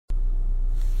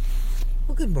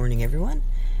good morning, everyone.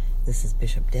 This is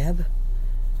Bishop Deb,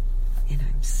 and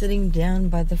I'm sitting down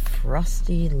by the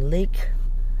frosty lake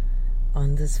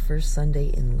on this first Sunday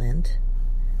in Lent.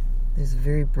 There's a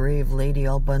very brave lady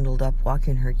all bundled up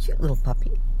walking her cute little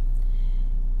puppy.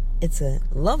 It's a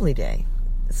lovely day.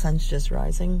 The sun's just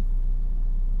rising.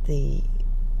 The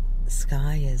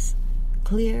sky is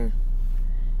clear.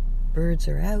 Birds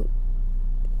are out.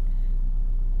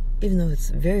 Even though it's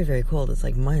very, very cold, it's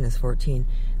like minus 14,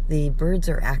 the birds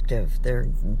are active. They're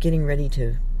getting ready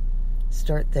to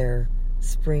start their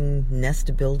spring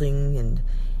nest building. And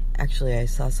actually, I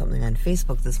saw something on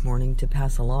Facebook this morning to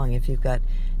pass along. If you've got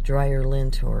dryer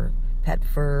lint or pet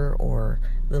fur or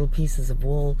little pieces of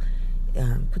wool,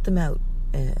 put them out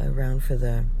around for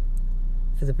the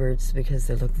birds, because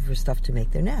they're looking for stuff to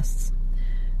make their nests.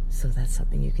 So that's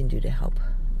something you can do to help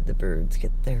the birds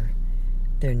get their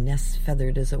nests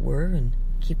feathered, as it were, and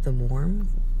keep them warm,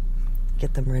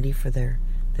 get them ready for their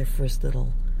first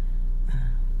little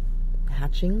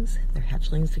hatchlings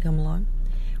to come along.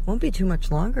 Won't be too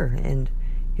much longer, and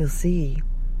you'll see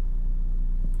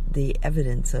the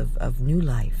evidence of new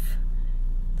life,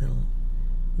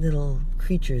 little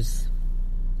creatures,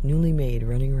 newly made,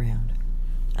 running around.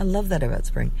 I love that about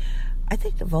spring. I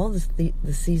think of all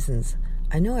the seasons,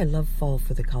 I know I love fall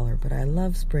for the color, but I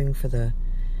love spring for the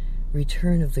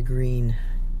return of the green.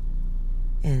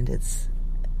 And it's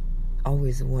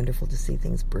always wonderful to see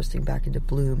things bursting back into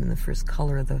bloom, and the first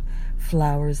color of the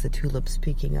flowers, the tulips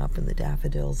peeking up, and the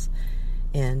daffodils.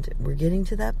 And we're getting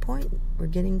to that point. We're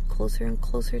getting closer and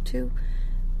closer to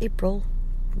April,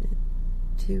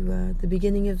 to the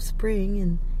beginning of spring,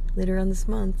 and later on this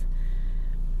month.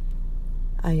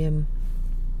 I am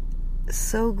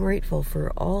so grateful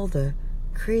for all the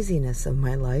craziness of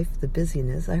my life, the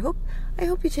busyness. I hope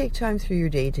you take time through your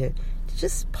day to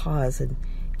just pause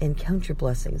and count your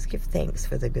blessings. Give thanks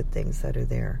for the good things that are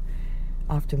there.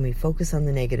 Often we focus on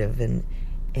the negative,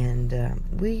 and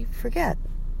we forget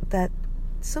that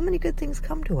so many good things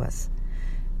come to us.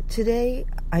 Today,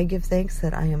 I give thanks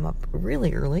that I am up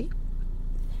really early,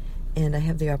 and I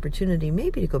have the opportunity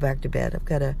maybe to go back to bed. I've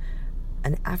got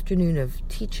an afternoon of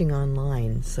teaching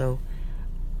online, so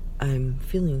I'm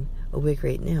feeling awake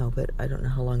right now, but I don't know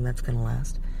how long that's going to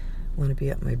last. I want to be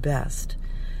at my best.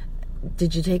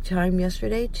 Did you take time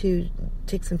yesterday to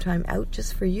take some time out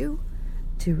just for you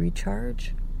to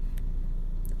recharge?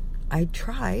 I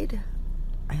tried.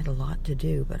 I had a lot to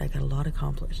do, but I got a lot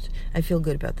accomplished. I feel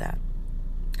good about that.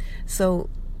 So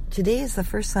today is the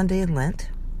first Sunday in Lent.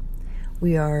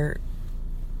 We are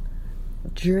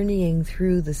journeying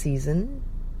through the season,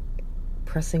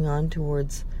 pressing on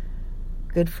towards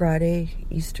Good Friday,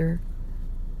 Easter,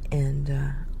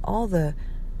 and all the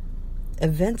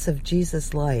events of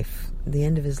Jesus' life, the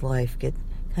end of his life, get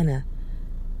kind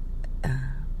of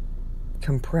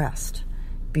compressed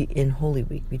in Holy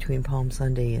Week between Palm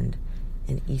Sunday and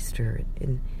Easter.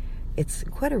 And it's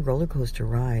quite a roller coaster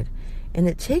ride. And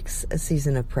it takes a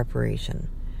season of preparation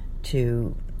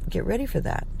to get ready for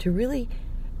that, to really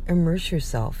immerse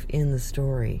yourself in the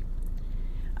story.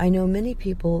 I know many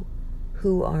people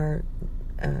who are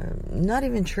not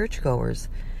even churchgoers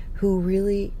who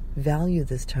really value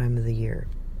this time of the year.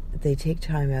 They take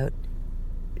time out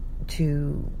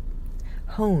to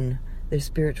hone their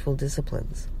spiritual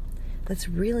disciplines. That's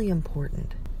really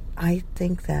important. I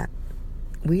think that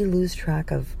we lose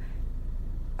track of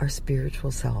our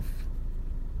spiritual self.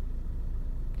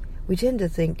 We tend to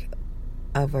think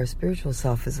of our spiritual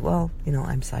self as, well,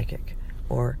 I'm psychic,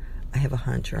 or I have a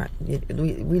hunch, or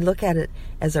we look at it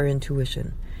as our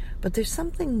intuition. But there's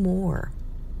something more.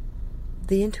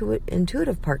 The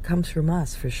intuitive part comes from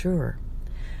us, for sure.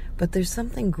 But there's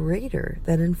something greater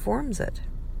that informs it.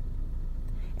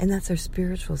 And that's our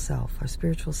spiritual self, our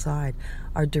spiritual side,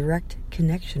 our direct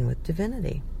connection with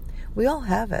divinity. We all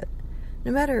have it,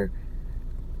 no matter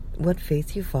what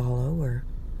faith you follow or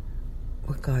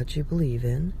what God you believe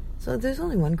in. So there's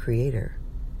only one creator.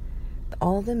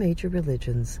 All the major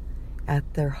religions,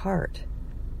 at their heart,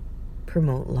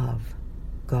 promote love.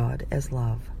 God as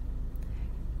love.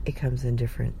 It comes in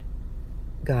different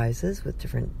guises with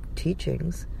different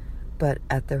teachings, but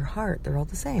at their heart, they're all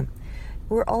the same.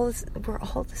 We're all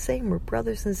the same. We're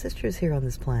brothers and sisters here on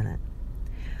this planet.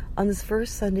 On this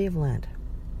first Sunday of Lent,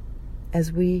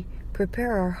 as we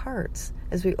prepare our hearts,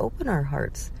 as we open our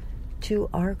hearts to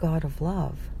our God of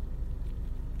love,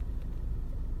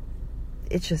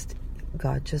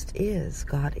 God just is.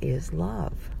 God is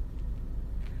love.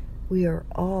 We are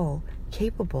all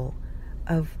capable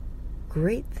of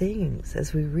great things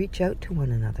as we reach out to one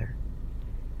another.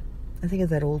 I think of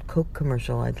that old Coke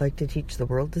commercial, I'd like to teach the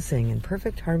world to sing in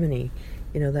perfect harmony.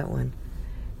 You know that one.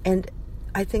 And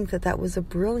I think that was a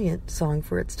brilliant song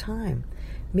for its time.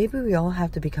 Maybe we all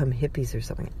have to become hippies or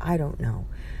something. I don't know.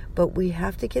 But we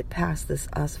have to get past this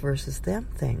us versus them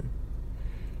thing.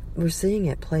 We're seeing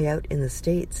it play out in the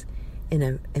States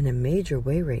in a major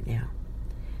way right now.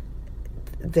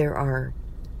 There are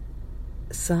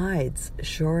sides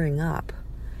shoring up,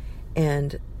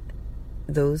 and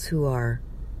those who are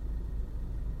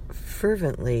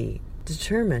fervently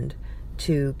determined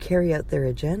to carry out their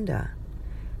agenda,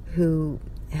 who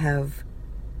have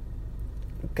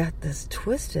got this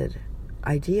twisted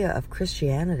idea of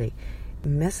Christianity,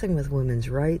 messing with women's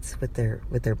rights, with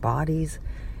their bodies.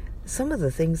 Some of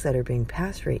the things that are being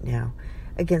passed right now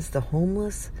against the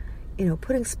homeless,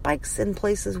 putting spikes in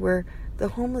places where the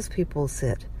homeless people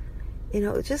sit.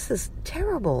 Just this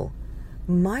terrible,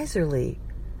 miserly,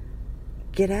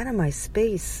 get out of my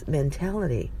space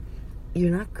mentality.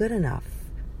 You're not good enough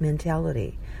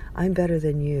mentality. I'm better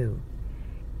than you.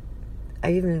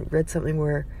 I even read something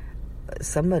where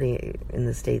somebody in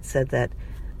the States said that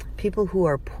people who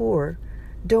are poor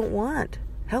don't want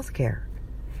health care.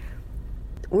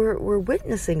 We're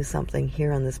witnessing something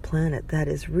here on this planet that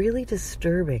is really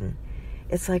disturbing.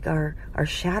 It's like our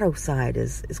shadow side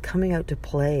is coming out to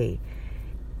play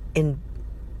in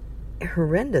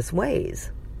horrendous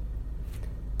ways.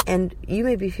 And you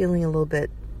may be feeling a little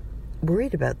bit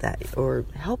worried about that or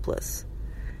helpless.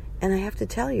 And I have to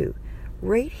tell you,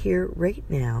 right here, right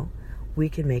now, we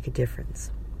can make a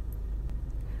difference.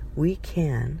 We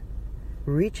can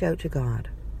reach out to God.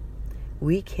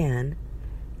 We can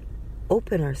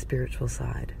open our spiritual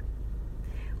side.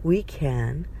 We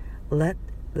can let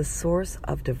the source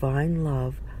of divine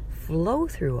love flow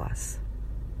through us.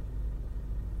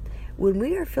 When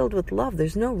we are filled with love,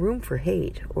 there's no room for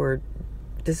hate or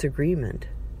disagreement.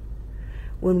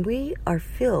 When we are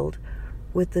filled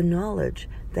with the knowledge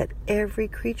that every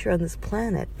creature on this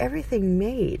planet, everything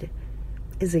made,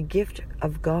 is a gift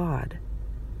of God.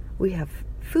 We have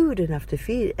food enough to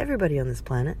feed everybody on this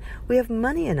planet. We have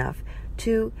money enough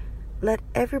to let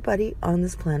everybody on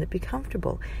this planet be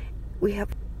comfortable. We have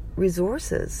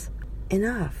resources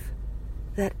enough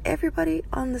that everybody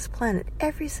on this planet,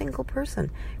 every single person,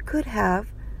 could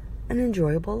have an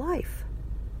enjoyable life.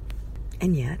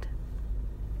 And yet,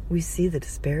 we see the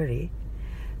disparity.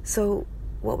 So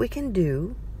what we can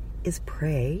do is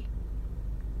pray,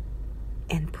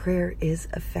 and prayer is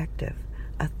effective.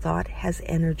 A thought has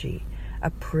energy. A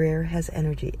prayer has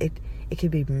energy. It can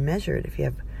be measured if you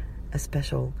have a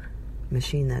special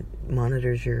machine that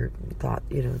monitors your thought,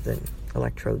 the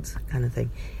electrodes kind of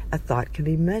thing. A thought can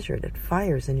be measured. It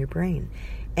fires in your brain.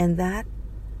 And that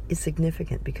is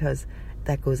significant because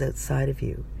that goes outside of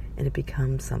you and it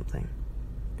becomes something.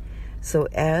 So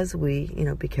as we,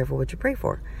 be careful what you pray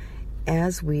for.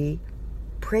 As we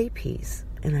pray peace,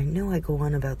 and I know I go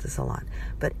on about this a lot,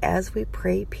 but as we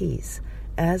pray peace,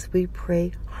 as we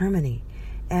pray harmony,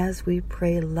 as we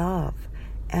pray love,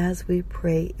 as we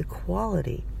pray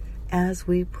equality, as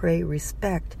we pray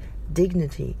respect,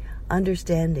 dignity,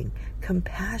 understanding,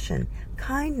 compassion,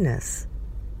 kindness,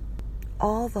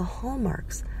 all the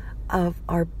hallmarks of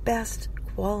our best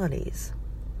qualities,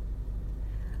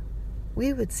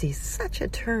 we would see such a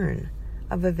turn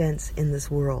of events in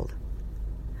this world.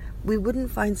 We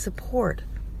wouldn't find support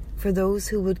for those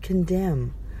who would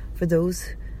condemn, for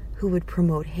those who would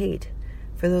promote hate,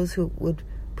 for those who would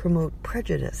promote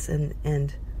prejudice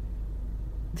and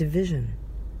division.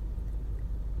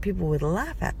 People would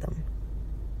laugh at them.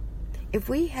 If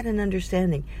we had an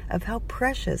understanding of how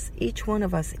precious each one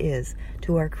of us is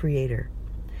to our Creator,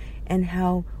 and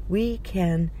how we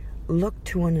can look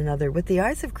to one another with the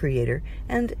eyes of Creator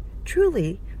and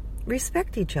truly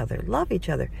respect each other, love each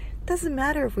other. Doesn't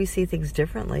matter if we see things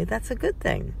differently. That's a good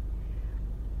thing.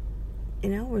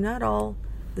 We're not all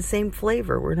the same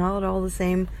flavor. We're not all the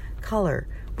same color.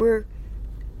 We're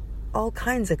all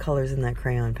kinds of colors in that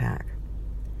crayon pack.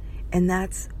 And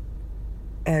that's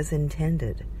as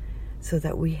intended, so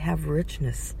that we have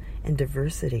richness and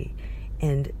diversity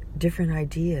and different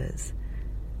ideas.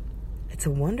 It's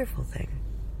a wonderful thing.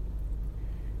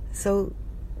 So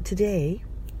today,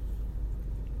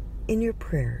 in your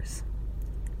prayers,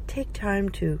 take time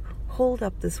to hold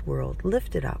up this world,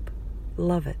 lift it up,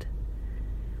 love it.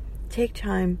 Take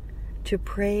time to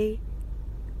pray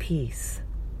peace,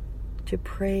 to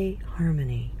pray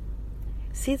harmony.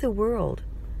 See the world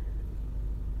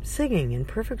singing in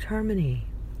perfect harmony.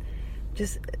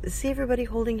 Just see everybody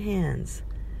holding hands,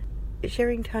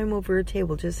 sharing time over a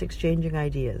table, just exchanging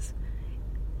ideas.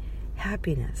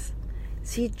 Happiness.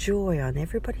 See joy on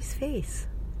everybody's face.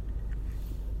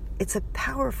 It's a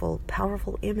powerful,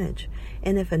 powerful image.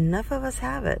 And if enough of us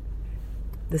have it,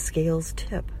 the scales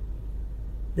tip.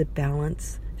 the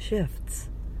balance shifts.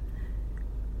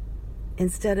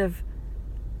 Instead of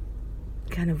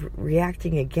kind of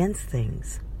reacting against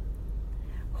things,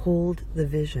 hold the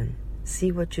vision.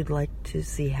 See what you'd like to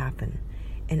see happen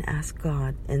and ask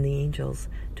God and the angels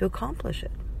to accomplish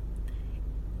it.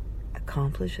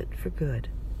 Accomplish it for good.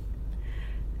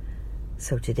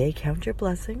 So today, count your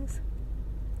blessings.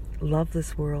 Love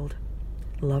this world.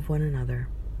 Love one another.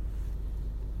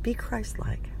 Be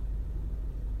Christ-like.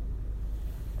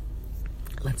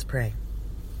 Let's pray.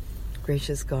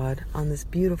 Gracious God, on this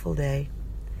beautiful day,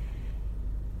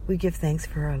 we give thanks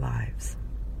for our lives.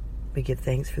 We give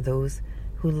thanks for those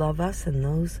who love us and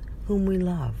those whom we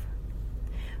love.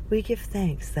 We give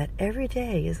thanks that every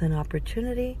day is an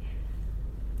opportunity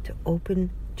to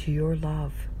open to your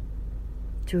love,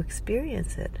 to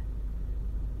experience it,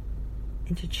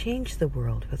 and to change the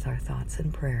world with our thoughts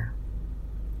and prayer.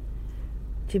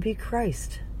 To be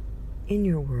Christ in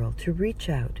your world, to reach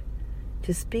out,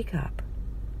 to speak up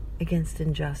against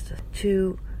injustice,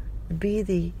 to be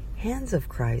the hands of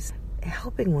Christ,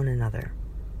 helping one another,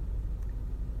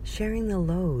 sharing the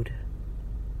load,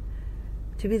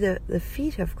 to be the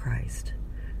feet of Christ,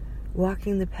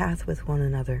 walking the path with one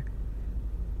another,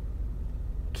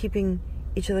 keeping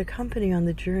each other company on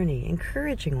the journey,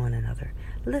 encouraging one another,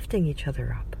 lifting each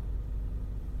other up,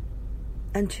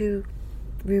 and to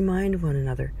remind one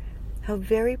another how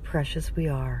very precious we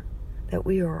are, that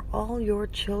we are all your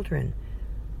children,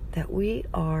 that we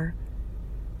are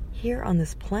here on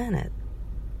this planet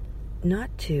not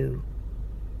to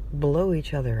blow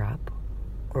each other up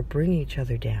or bring each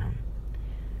other down,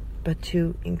 but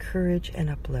to encourage and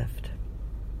uplift,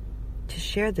 to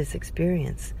share this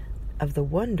experience of the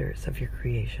wonders of your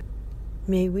creation.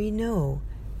 May we know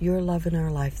your love in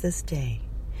our life this day.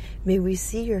 May we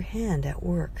see your hand at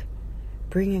work,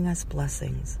 bringing us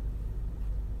blessings,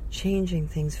 changing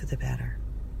things for the better.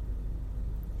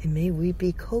 And may we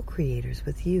be co-creators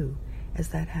with you as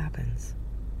that happens.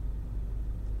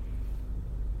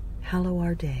 Hallow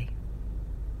our day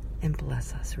and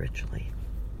bless us richly.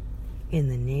 In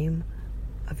the name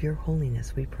of your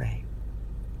holiness we pray.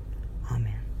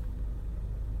 Amen.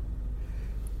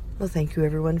 Well, thank you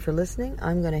everyone for listening.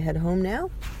 I'm going to head home now.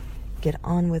 Get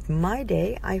on with my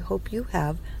day. I hope you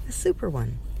have a super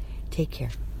one. Take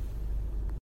care.